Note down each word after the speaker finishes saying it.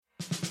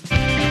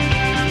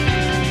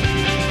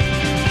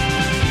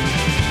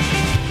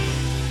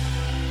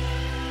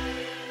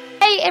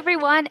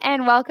everyone,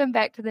 and welcome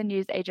back to the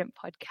News Agent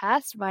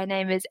podcast. My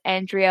name is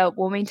Andrea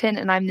Warmington,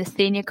 and I'm the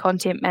Senior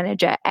Content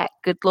Manager at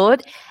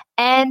Goodlord.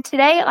 And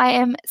today I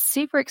am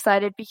super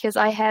excited because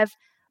I have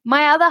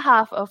my other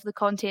half of the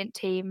content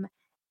team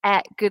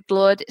at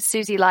Goodlord,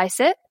 Susie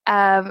Lysett,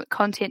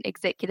 Content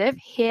Executive,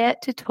 here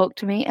to talk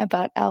to me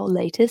about our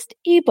latest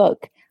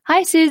ebook.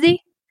 Hi,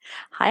 Susie.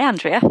 Hi,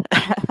 Andrea.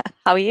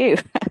 How are you?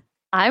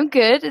 I'm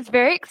good. It's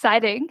very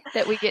exciting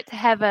that we get to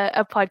have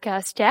a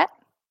podcast chat.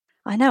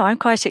 I know, I'm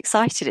quite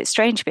excited. It's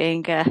strange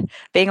being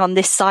on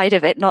this side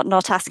of it,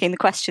 not asking the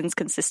questions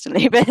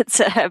consistently,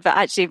 but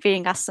actually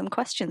being asked some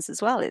questions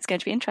as well. It's going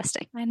to be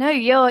interesting. I know,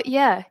 you're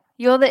the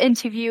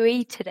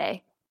interviewee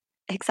today.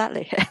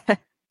 Exactly.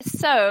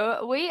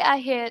 So we are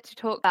here to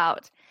talk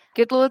about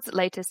Goodlord's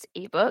latest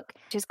ebook,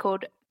 which is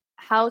called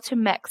How to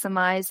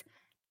Maximize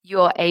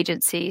Your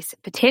Agency's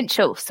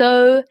Potential.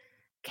 So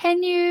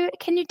can you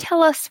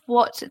tell us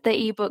what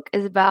the ebook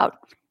is about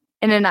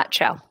in a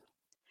nutshell?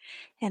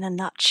 In a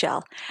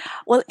nutshell.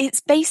 Well,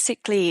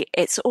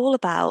 it's all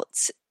about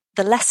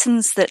the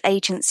lessons that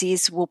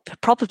agencies will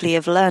probably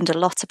have learned a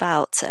lot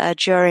about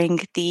during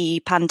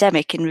the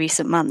pandemic in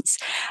recent months.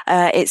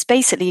 It's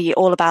basically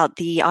all about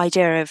the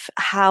idea of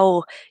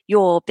how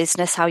your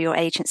business, how your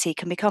agency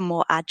can become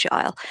more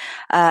agile.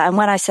 And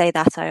when I say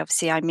that,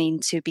 I mean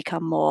to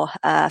become more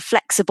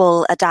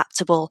flexible,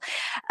 adaptable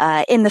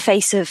in the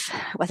face of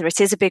whether it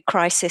is a big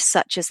crisis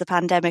such as the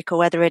pandemic or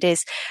whether it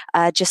is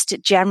just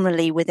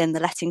generally within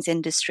the lettings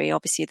industry.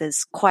 Obviously,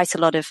 there's quite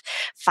a lot of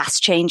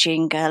fast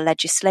changing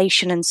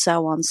legislation and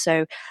so on.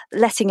 So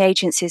letting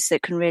agencies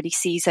that can really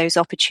seize those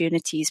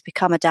opportunities,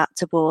 become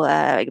adaptable,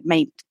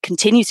 may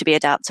continue to be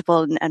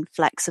adaptable and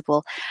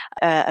flexible,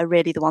 are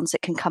really the ones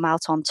that can come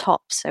out on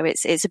top. So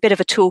it's a bit of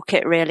a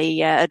toolkit,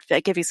 really,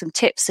 giving some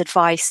tips,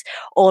 advice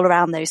all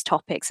around those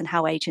topics and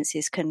how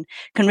agencies can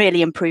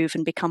really improve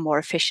and become more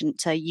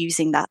efficient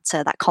using that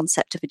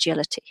concept of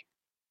agility.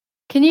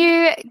 Can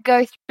you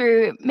go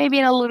through maybe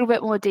in a little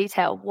bit more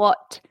detail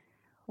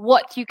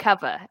what you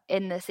cover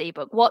in this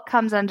ebook? What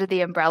comes under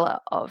the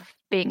umbrella of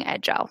being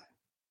agile?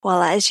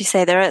 Well, as you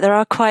say, there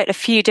are quite a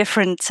few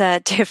different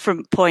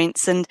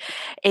points, and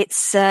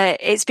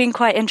it's been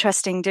quite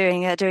interesting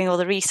doing all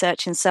the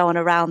research and so on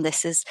around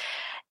this. As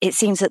it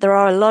seems that there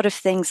are a lot of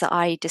things that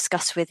I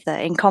discuss with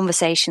in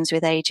conversations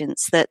with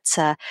agents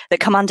that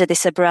come under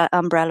this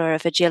umbrella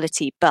of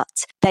agility,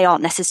 but they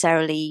aren't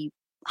necessarily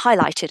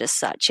highlighted as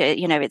such.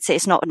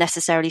 It's not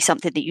necessarily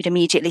something that you'd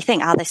immediately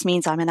think, this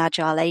means I'm an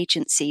agile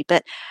agency,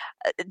 but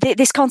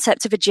this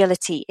concept of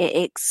agility,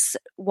 it's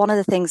one of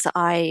the things that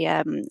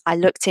I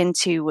looked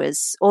into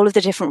was all of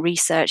the different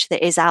research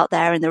that is out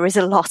there, and there is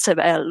a lot of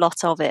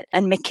it.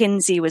 And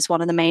McKinsey was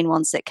one of the main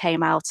ones that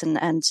came out,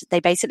 and they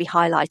basically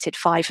highlighted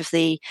 5 of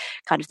the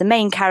kind of the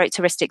main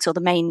characteristics or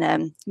the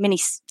main mini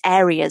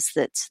areas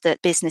that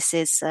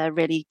businesses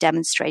really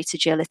demonstrate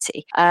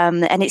agility.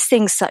 And it's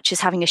things such as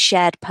having a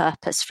shared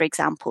purpose, for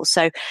example.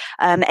 So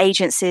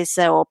agencies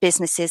or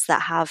businesses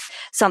that have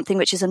something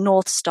which is a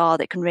North Star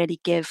that can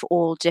really give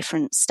all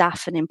different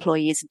staff and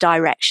employees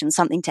direction,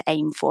 something to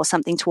aim for,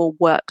 something to all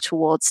work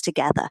towards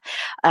together.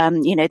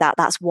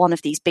 That's one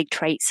of these big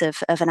traits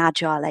of an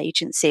agile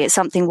agency. It's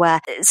something where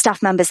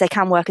staff members, they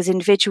can work as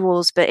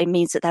individuals, but it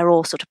means that they're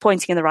all sort of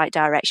pointing in the right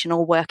direction,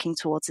 all working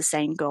towards the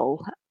same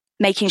goal.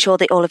 Making sure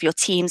that all of your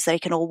teams, they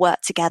can all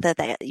work together.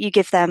 You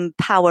give them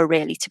power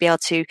really to be able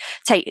to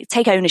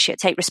take ownership,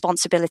 take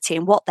responsibility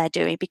in what they're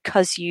doing,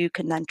 because you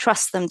can then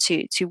trust them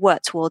to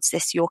work towards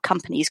this, your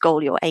company's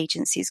goal, your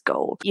agency's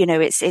goal.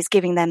 It's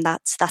giving them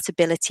that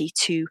ability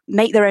to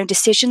make their own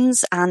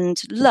decisions and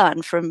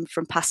learn from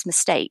past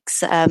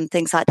mistakes,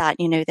 things like that.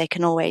 They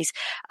can always,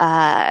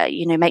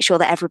 make sure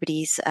that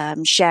everybody's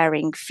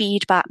sharing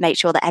feedback, make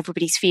sure that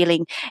everybody's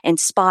feeling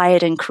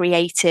inspired and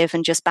creative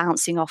and just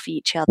bouncing off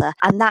each other.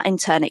 And that in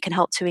turn, it can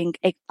help to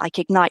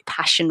ignite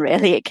passion,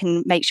 really. It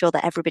can make sure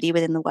that everybody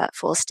within the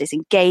workforce is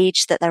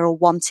engaged, that they're all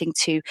wanting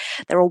to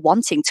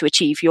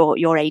achieve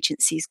your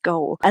agency's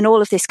goal. And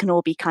all of this can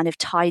all be kind of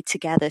tied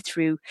together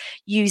through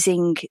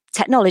using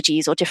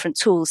technologies or different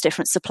tools,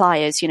 different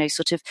suppliers,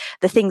 sort of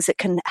the things that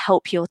can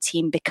help your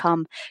team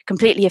become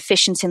completely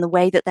efficient in the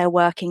way that they're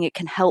working. It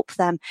can help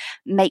them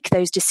make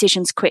those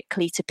decisions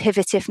quickly, to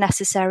pivot if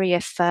necessary,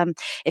 if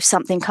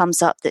something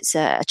comes up that's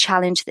a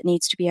challenge that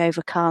needs to be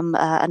overcome,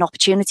 an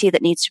opportunity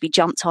that needs to be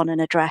jumped on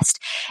and addressed.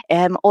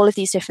 All of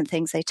these different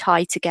things, they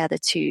tie together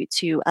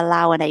to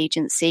allow an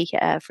agency,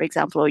 for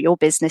example, or your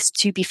business,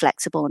 to be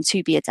flexible and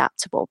to be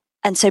adaptable.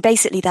 And so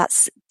basically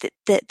that's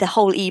the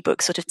whole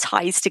ebook sort of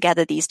ties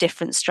together these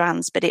different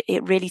strands, but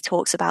it really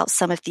talks about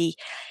some of the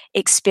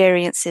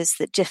experiences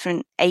that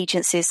different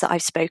agencies that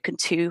I've spoken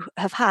to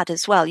have had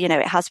as well. It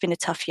has been a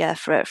tough year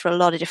for a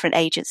lot of different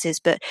agencies,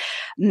 but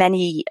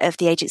many of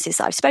the agencies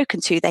that I've spoken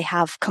to, they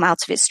have come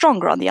out of it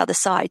stronger on the other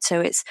side.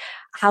 So it's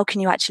how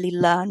can you actually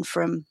learn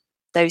from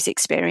those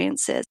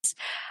experiences?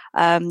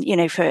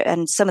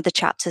 and some of the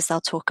chapters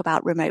they'll talk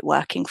about remote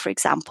working, for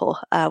example,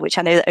 which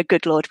I know that at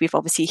Good Lord we've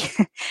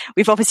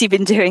obviously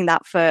been doing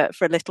that for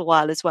a little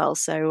while as well.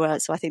 So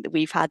I think that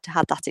we've had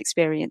that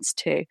experience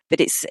too. But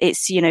it's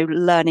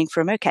learning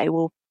from, okay,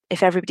 well,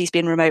 if everybody's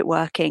been remote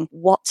working,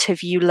 what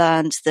have you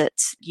learned that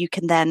you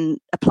can then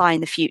apply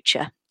in the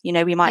future?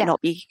 We might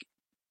not be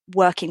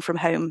working from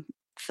home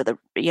for the,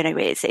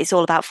 it's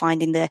all about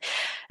finding the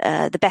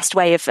best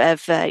way of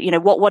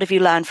what have you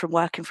learned from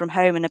working from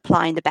home and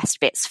applying the best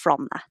bits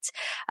from that.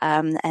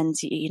 And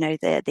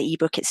the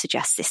ebook, it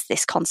suggests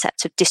this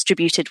concept of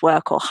distributed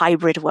work or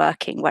hybrid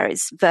working, where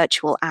it's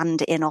virtual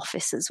and in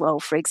office as well,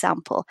 for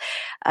example.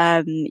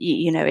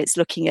 It's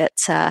looking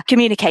at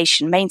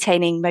communication,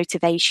 maintaining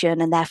motivation,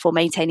 and therefore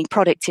maintaining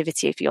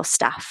productivity of your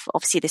staff.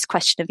 Obviously, this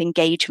question of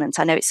engagement,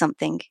 I know it's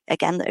something,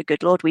 again, that at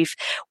Good Lord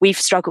we've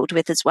struggled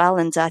with as well,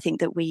 and I think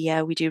that we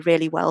do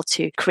really well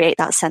to create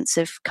that sense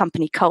of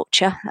company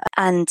culture.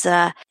 And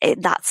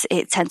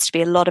it tends to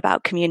be a lot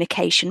about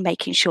communication,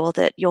 making sure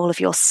that all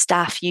of your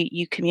staff,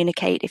 you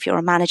communicate. If you're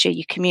a manager,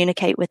 you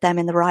communicate with them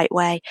in the right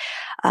way.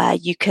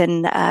 You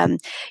can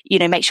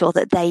make sure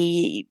that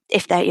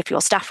if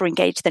your staff are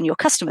engaged, then your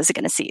customers are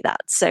going to see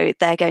that, so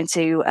they're going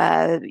to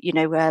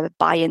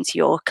buy into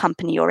your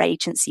company or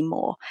agency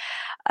more.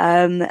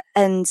 And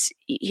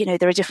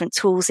there are different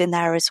tools in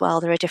there as well.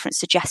 There are different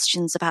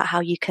suggestions about how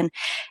you can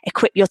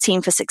equip your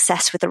team for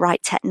success with the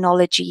right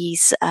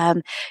technologies,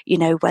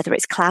 whether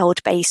it's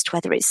cloud-based,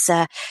 whether it's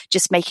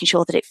just making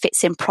sure that it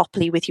fits in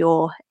properly with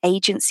your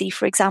agency,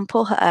 for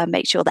example.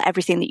 Make sure that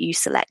everything that you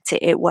select,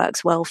 it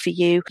works well for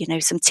you.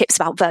 Some tips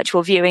about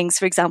virtual viewings,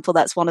 for example.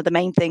 That's one of the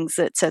main things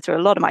that through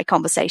a lot of my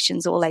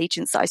conversations, all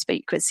agents I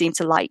speak with seem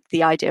to like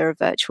the idea of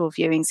virtual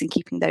viewings and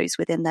keeping those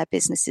within their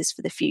businesses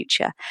for the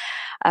future.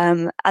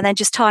 And then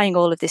just tying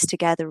all of this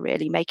together,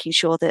 really making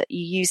sure that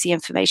you use the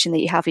information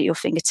that you have at your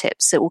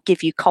fingertips that will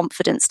give you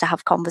confidence to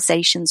have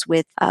conversations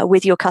with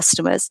your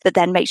customers, but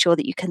then make sure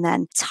that you can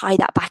then tie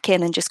that back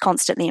in and just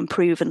constantly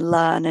improve and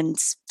learn and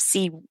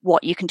see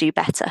what you can do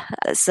better.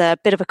 It's a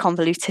bit of a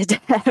convoluted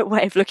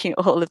way of looking at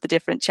all of the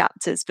different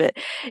chapters, but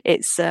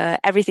it's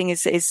everything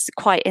is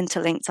quite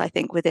interlinked, I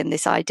think, within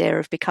this idea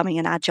of becoming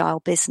an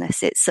agile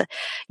business. It's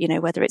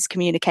whether it's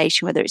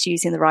communication, whether it's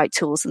using the right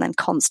tools, and then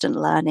constant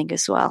learning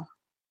as well.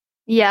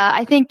 Yeah,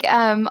 I think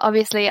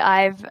obviously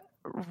I've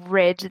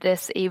read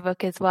this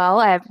ebook as well.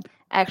 I've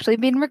actually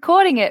been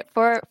recording it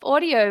for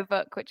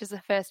audiobook, which is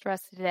a first for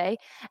us today.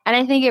 And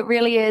I think it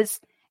really is,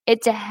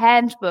 it's a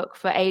handbook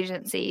for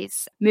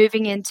agencies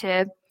moving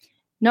into,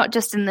 not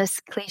just in this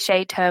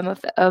cliche term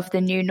of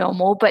the new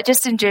normal, but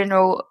just in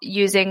general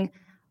using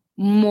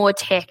more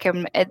tech,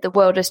 and the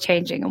world is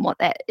changing and what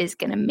that is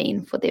going to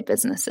mean for their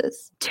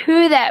businesses.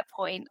 To that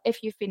point,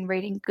 if you've been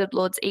reading Good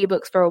Lord's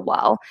ebooks for a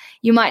while,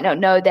 you might not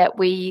know that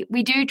we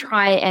do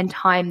try and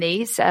time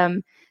these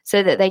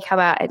so that they come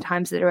out at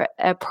times that are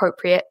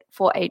appropriate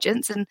for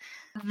agents. And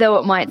though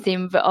it might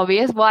seem a bit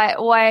obvious,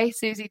 why,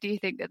 Susie, do you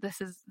think that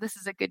this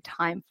is a good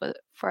time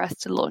for us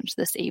to launch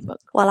this ebook?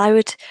 Well, I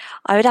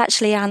would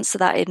actually answer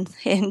that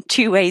in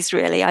two ways,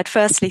 really. I'd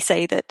firstly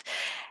say that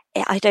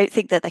I don't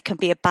think that there can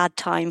be a bad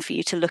time for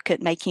you to look at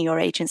making your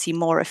agency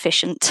more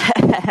efficient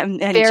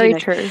and Very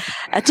true.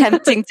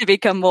 attempting to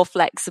become more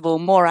flexible,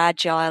 more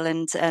agile,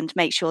 and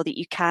make sure that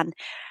you can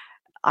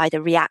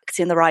either react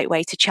in the right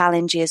way to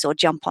challenges or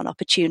jump on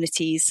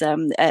opportunities,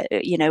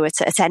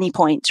 at any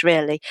point,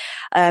 really.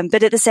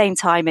 But at the same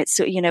time, it's,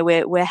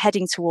 we're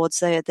heading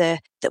towards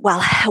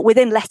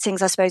within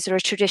lettings, I suppose there are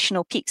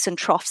traditional peaks and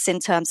troughs in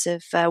terms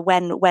of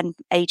when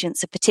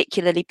agents are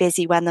particularly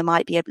busy, when there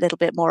might be a little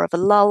bit more of a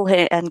lull,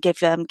 and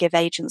give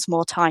agents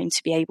more time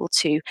to be able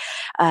to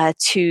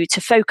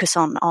focus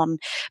on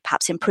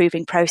perhaps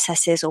improving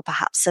processes, or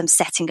perhaps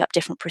setting up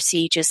different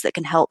procedures that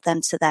can help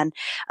them to then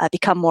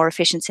become more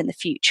efficient in the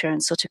future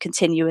and sort of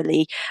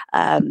continually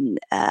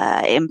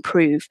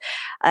improve.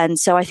 And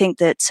so I think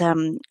that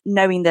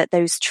knowing that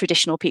those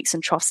traditional peaks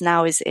and troughs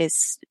now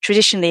is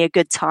traditionally a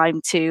good time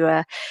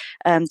to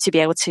be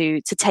able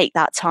to take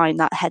that time,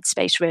 that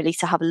headspace, really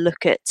to have a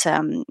look at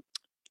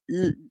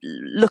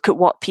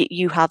what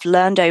you have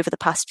learned over the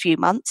past few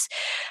months.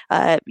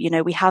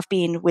 We have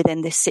been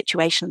within this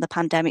situation of the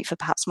pandemic for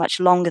perhaps much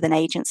longer than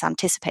agents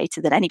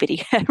anticipated, than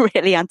anybody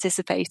really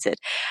anticipated.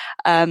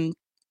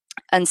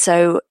 And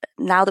so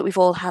now that we've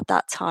all had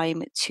that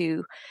time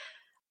to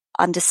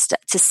understand,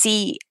 to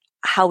see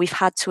how we've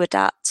had to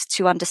adapt,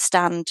 to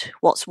understand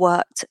what's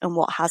worked and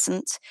what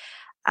hasn't,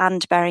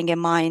 and bearing in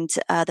mind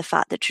the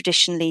fact that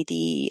traditionally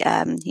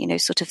in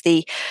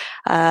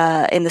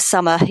the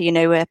summer,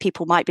 where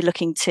people might be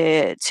looking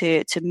to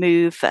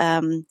move,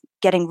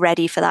 getting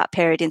ready for that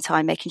period in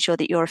time, making sure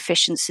that you're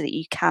efficient so that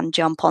you can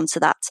jump onto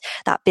that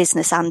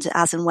business and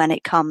as and when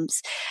it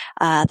comes.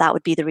 That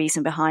would be the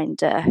reason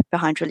behind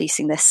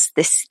releasing this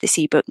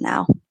ebook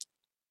now.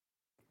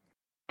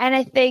 And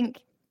I think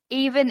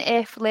even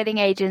if letting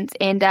agents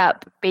end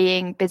up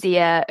being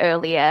busier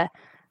earlier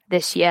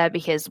this year,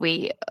 because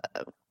we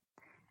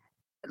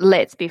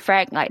let's be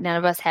frank, like none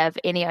of us have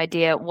any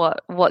idea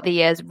what the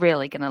year is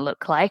really going to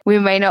look like. We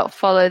may not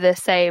follow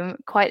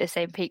quite the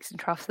same peaks and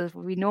troughs as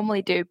we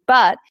normally do.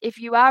 But if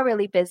you are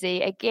really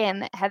busy,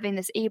 again, having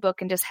this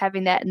ebook and just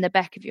having that in the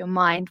back of your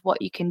mind,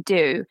 what you can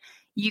do,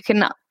 you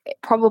can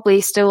probably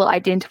still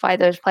identify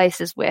those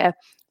places where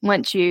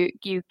once you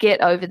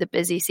get over the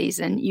busy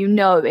season, you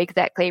know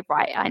exactly,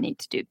 right, I need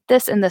to do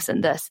this and this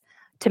and this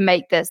to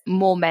make this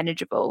more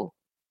manageable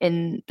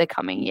in the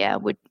coming year.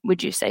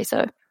 Would you say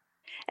so?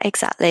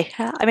 Exactly.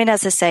 I mean,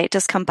 as I say, it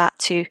does come back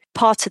to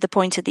part of the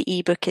point of the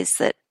ebook is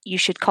that you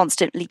should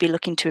constantly be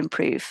looking to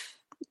improve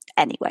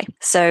anyway.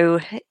 So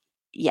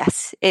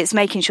yes, it's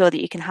making sure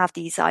that you can have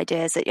these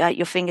ideas at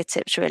your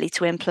fingertips really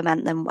to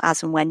implement them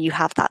as and when you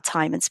have that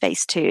time and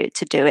space to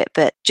do it.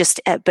 But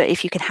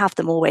if you can have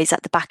them always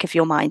at the back of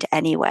your mind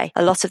anyway.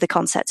 A lot of the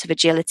concepts of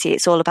agility,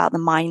 it's all about the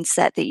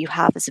mindset that you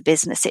have as a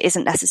business. It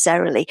isn't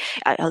necessarily,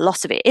 a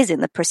lot of it is in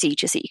the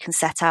procedures that you can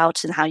set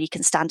out and how you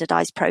can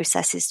standardize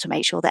processes to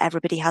make sure that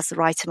everybody has the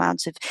right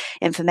amount of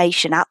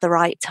information at the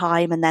right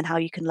time, and then how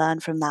you can learn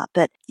from that.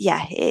 But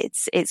yeah,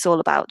 it's all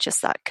about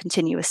just that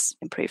continuous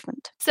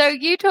improvement. So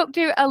you talked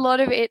to a lot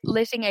of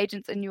letting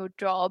agents in your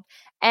job,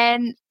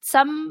 and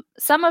some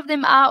of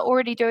them are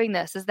already doing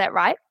this. Is that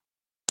right?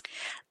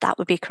 That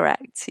would be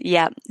correct.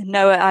 Yeah.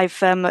 No, I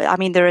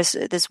mean,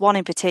 there's one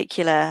in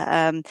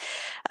particular,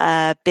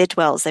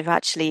 Bidwells.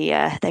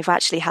 They've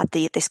actually had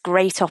this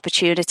great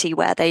opportunity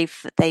where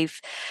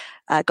they've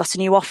got a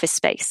new office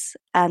space,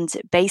 and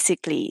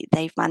basically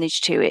they've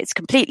managed to. It's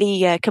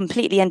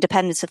completely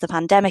independent of the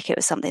pandemic. It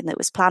was something that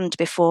was planned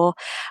before,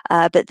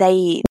 but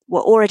they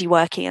were already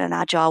working in an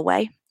agile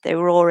way. They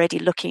were already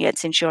looking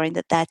at ensuring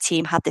that their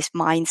team had this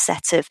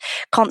mindset of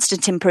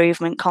constant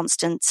improvement,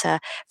 constant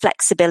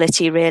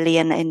flexibility, really,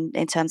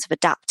 in terms of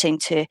adapting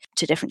to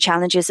different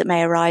challenges that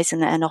may arise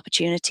and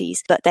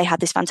opportunities. But they had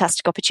this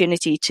fantastic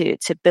opportunity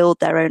to build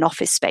their own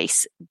office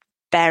space,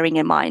 bearing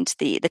in mind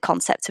the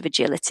concept of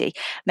agility,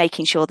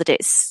 making sure that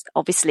it's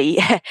obviously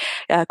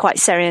quite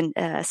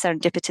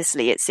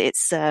serendipitously,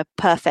 it's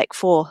perfect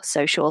for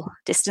social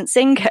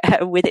distancing.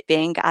 With it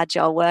being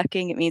agile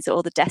working, it means that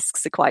all the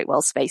desks are quite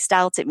well spaced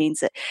out. It means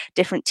that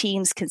different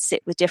teams can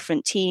sit with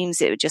different teams.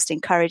 It would just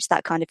encourage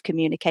that kind of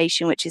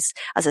communication, which is,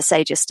 as I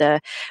say, just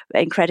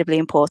incredibly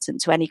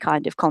important to any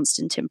kind of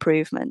constant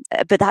improvement.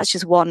 But that's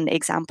just one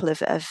example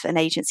of an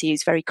agency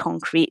who's very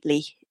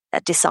concretely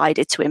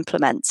decided to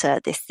implement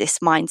this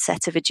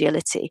mindset of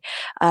agility.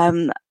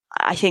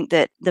 I think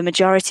that the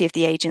majority of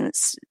the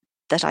agents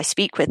that I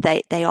speak with,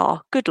 they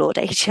are Good Lord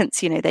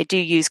agents. You know, they do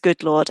use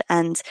Good Lord,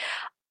 and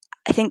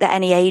I think that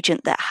any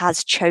agent that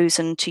has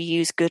chosen to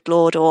use Good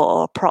Lord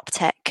or prop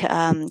tech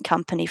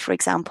company, for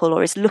example,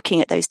 or is looking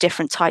at those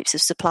different types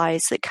of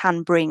suppliers that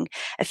can bring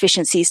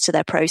efficiencies to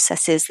their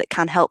processes, that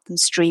can help them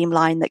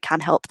streamline, that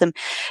can help them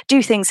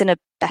do things in a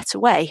better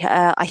way.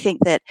 I think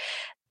that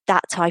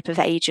type of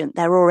agent,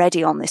 they're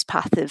already on this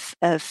path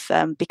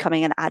of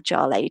becoming an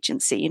agile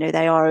agency. You know,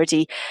 they are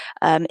already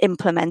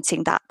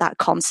implementing that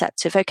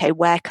concept of, okay,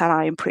 where can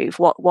I improve?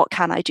 What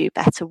can I do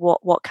better?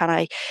 What can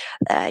I,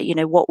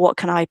 what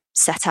can I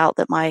set out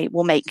that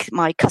will make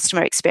my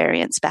customer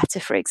experience better,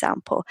 for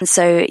example? And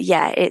so,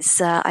 yeah, it's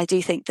I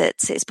do think that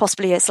it's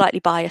possibly a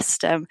slightly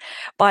biased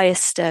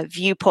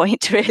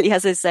viewpoint, really.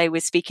 As I say, we're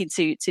speaking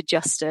to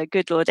just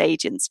Good Lord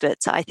agents, but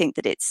I think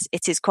that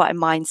it is quite a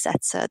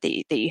mindset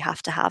that you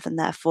have to have. And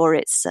therefore,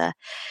 it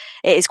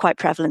is quite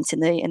prevalent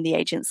in the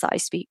agents that I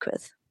speak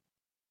with.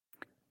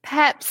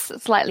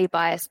 Perhaps slightly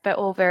biased, but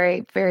all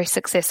very, very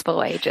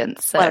successful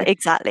agents. So. Well,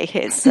 exactly.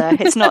 It's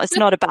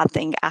not a bad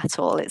thing at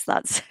all. It's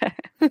that.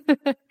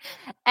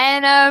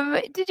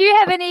 And did you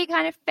have any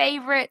kind of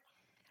favorite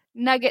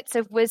nuggets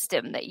of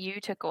wisdom that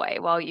you took away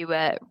while you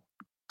were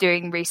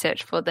doing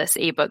research for this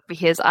ebook?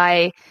 Because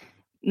I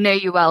know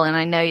you well, and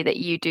I know that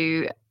you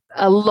do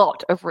a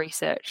lot of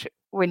research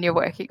when you're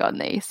working on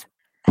these.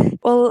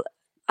 Well,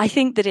 I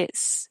think that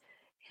it's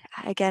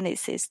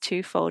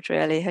twofold,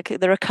 really.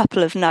 There are a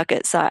couple of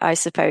nuggets, I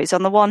suppose.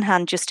 On the one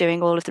hand, just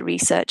doing all of the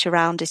research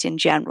around it in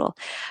general,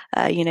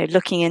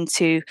 looking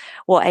into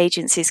what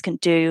agencies can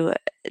do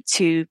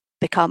to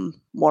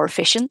become more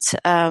efficient,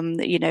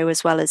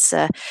 as well as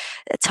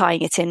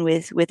tying it in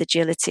with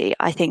agility.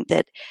 I think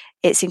that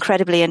it's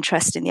incredibly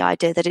interesting, the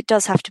idea that it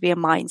does have to be a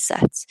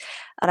mindset.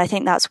 And I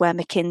think that's where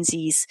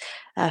McKinsey's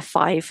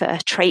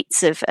 5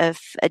 traits of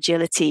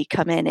agility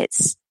come in.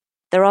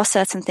 There are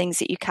certain things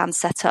that you can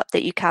set up,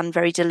 that you can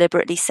very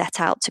deliberately set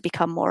out to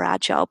become more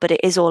agile, but it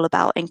is all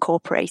about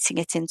incorporating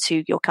it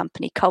into your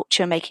company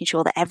culture, making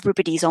sure that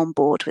everybody's on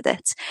board with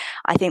it.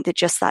 I think that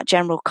just that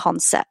general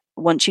concept,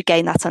 once you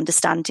gain that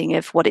understanding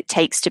of what it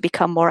takes to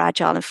become more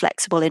agile and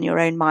flexible in your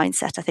own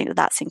mindset, I think that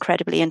that's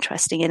incredibly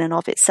interesting in and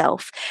of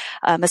itself,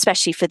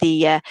 especially for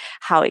the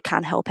how it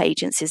can help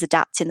agencies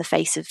adapt in the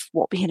face of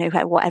what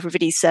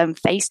everybody's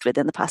faced with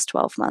in the past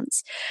 12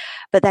 months.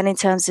 But then in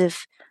terms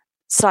of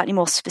slightly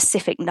more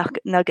specific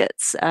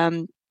nuggets,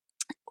 there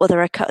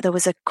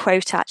was a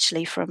quote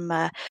actually from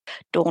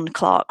Dawn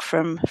Clark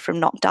from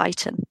Knock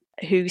Dighton.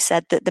 who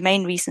said that the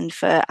main reason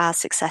for our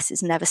success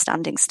is never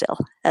standing still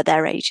at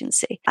their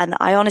agency. And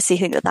I honestly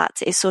think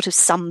that it sort of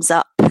sums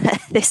up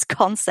this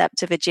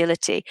concept of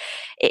agility.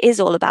 It is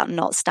all about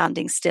not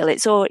standing still.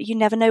 You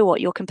never know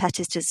what your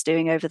competitor's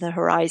doing over the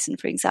horizon,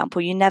 for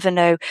example. You never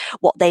know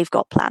what they've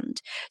got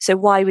planned. So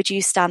why would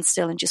you stand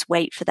still and just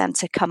wait for them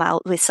to come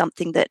out with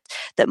something that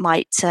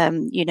might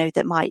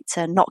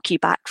knock you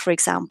back, for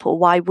example?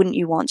 Why wouldn't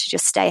you want to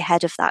just stay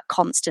ahead of that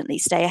constantly,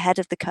 stay ahead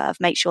of the curve,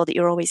 make sure that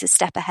you're always a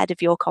step ahead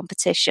of your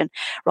competition,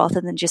 rather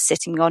than just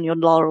sitting on your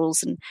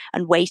laurels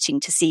and waiting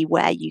to see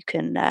where you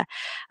can,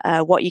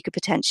 what you could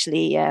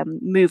potentially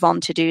move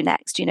on to do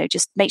next?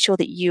 Just make sure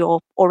that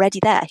you're already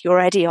there. You're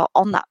already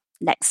on that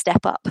next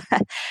step up.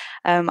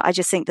 I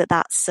just think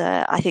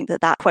I think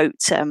that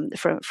quote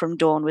from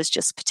Dawn was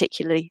just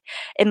particularly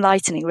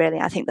enlightening, really.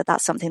 I think that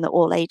that's something that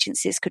all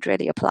agencies could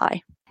really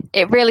apply.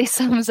 It really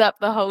sums up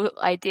the whole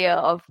idea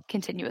of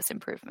continuous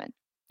improvement.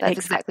 That's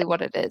exactly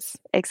what it is.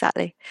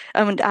 Exactly.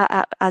 And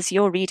as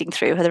you're reading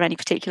through, are there any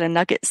particular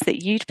nuggets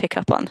that you'd pick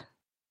up on?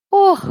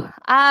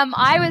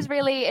 I was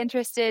really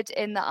interested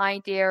in the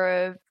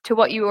idea of, to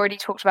what you already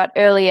talked about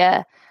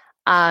earlier,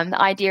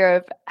 the idea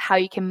of how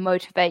you can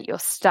motivate your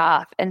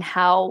staff and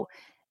how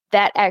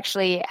that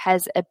actually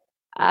has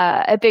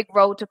a big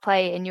role to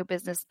play in your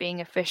business being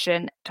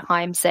efficient,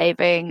 time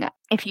saving.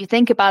 If you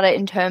think about it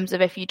in terms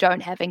of, if you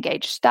don't have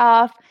engaged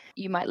staff,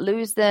 you might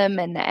lose them,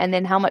 and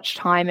then how much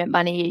time and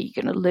money are you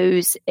going to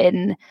lose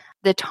in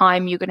the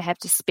time you're going to have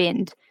to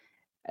spend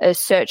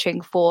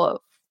searching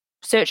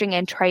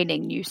and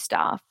training new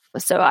staff.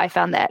 So I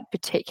found that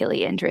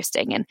particularly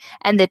interesting,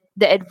 and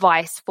the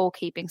advice for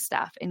keeping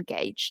staff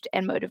engaged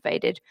and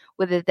motivated,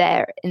 whether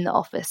they're in the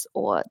office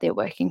or they're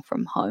working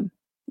from home.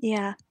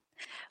 Yeah.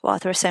 Well,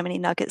 there are so many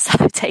nuggets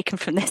I've taken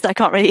from this. I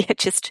can't really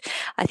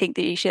I think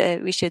that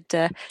we should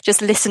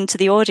just listen to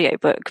the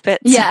audiobook.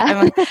 But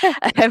yeah,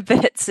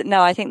 but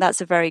no, I think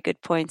that's a very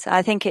good point.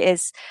 I think it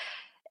is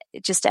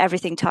just,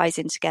 everything ties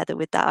in together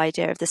with that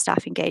idea of the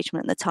staff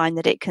engagement and the time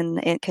that it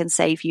can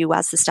save you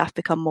as the staff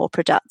become more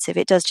productive.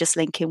 It does just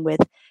link in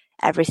with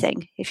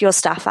everything. If your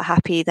staff are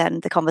happy, then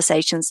the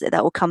conversations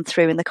that will come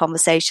through in the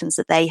conversations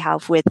that they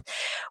have with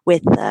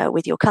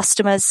your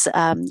customers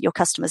are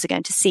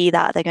going to see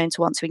that. They're going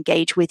to want to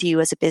engage with you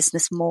as a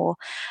business more.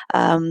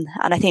 And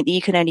I think that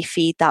you can only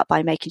feed that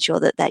by making sure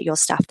that your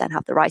staff then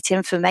have the right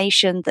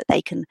information that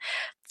they can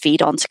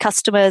feed on to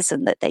customers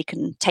and that they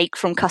can take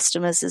from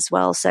customers as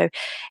well. So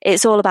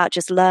it's all about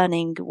just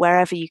learning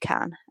wherever you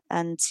can.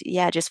 And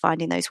just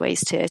finding those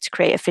ways to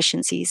create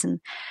efficiencies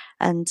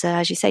and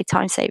as you say,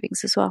 time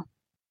savings as well.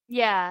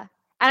 Yeah.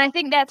 And I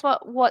think that's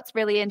what's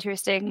really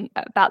interesting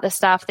about the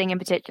staff thing in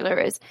particular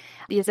is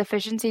these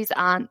efficiencies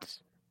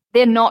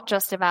they're not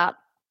just about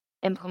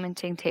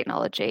implementing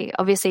technology.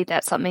 Obviously,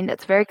 that's something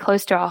that's very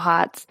close to our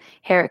hearts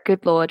here at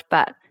Good Lord,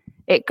 but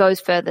it goes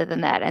further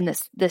than that. And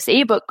this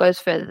ebook goes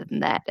further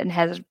than that and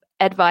has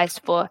advice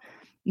for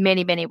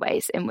many, many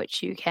ways in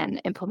which you can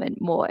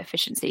implement more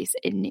efficiencies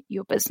in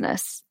your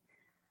business.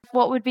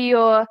 What would be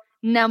your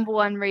number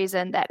one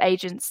reason that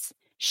agents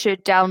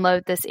should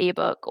download this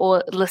ebook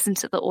or listen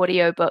to the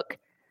audiobook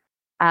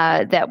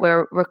that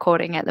we're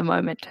recording at the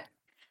moment?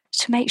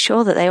 To make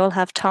sure that they all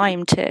have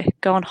time to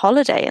go on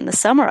holiday in the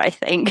summer, I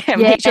think,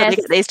 and make sure they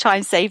get these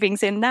time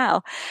savings in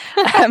now.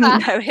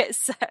 No,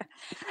 it's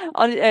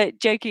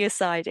joking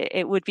aside,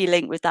 it would be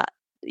linked with that,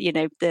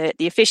 the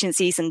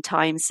efficiencies and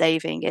time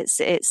saving. It's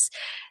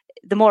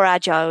the more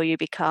agile you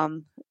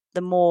become,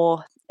 the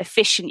more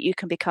efficient you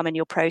can become in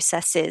your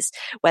processes,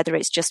 whether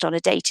it's just on a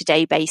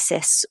day-to-day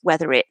basis,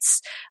 whether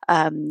it's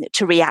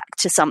to react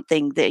to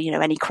something that,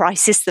 any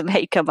crisis that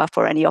may come up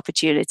or any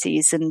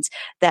opportunities, and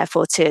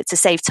therefore to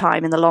save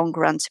time in the long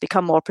run, to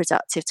become more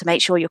productive, to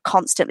make sure you're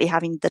constantly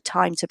having the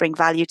time to bring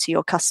value to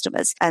your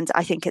customers. And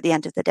I think at the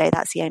end of the day,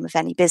 that's the aim of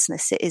any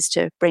business. It is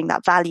to bring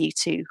that value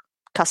to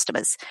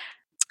customers.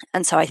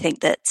 And so I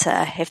think that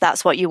if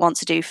that's what you want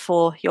to do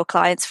for your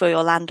clients, for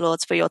your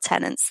landlords, for your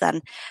tenants,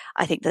 then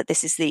I think that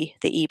this is the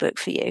ebook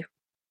for you.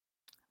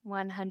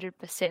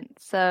 100%.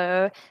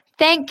 So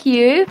thank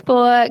you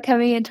for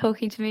coming and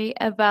talking to me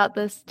about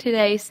this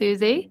today,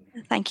 Susie.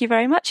 Thank you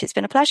very much. It's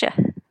been a pleasure.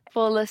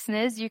 For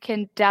listeners, you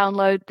can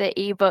download the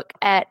ebook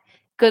at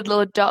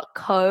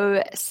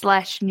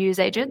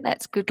goodlord.co/newsagent.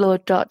 That's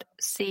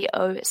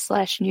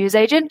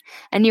goodlord.co/newsagent.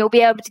 And you'll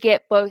be able to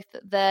get both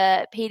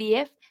the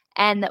PDF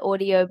and the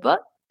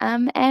audiobook.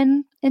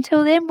 And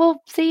until then,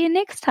 we'll see you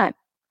next time.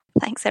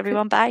 Thanks,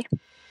 everyone. Bye.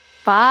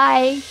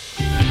 Bye.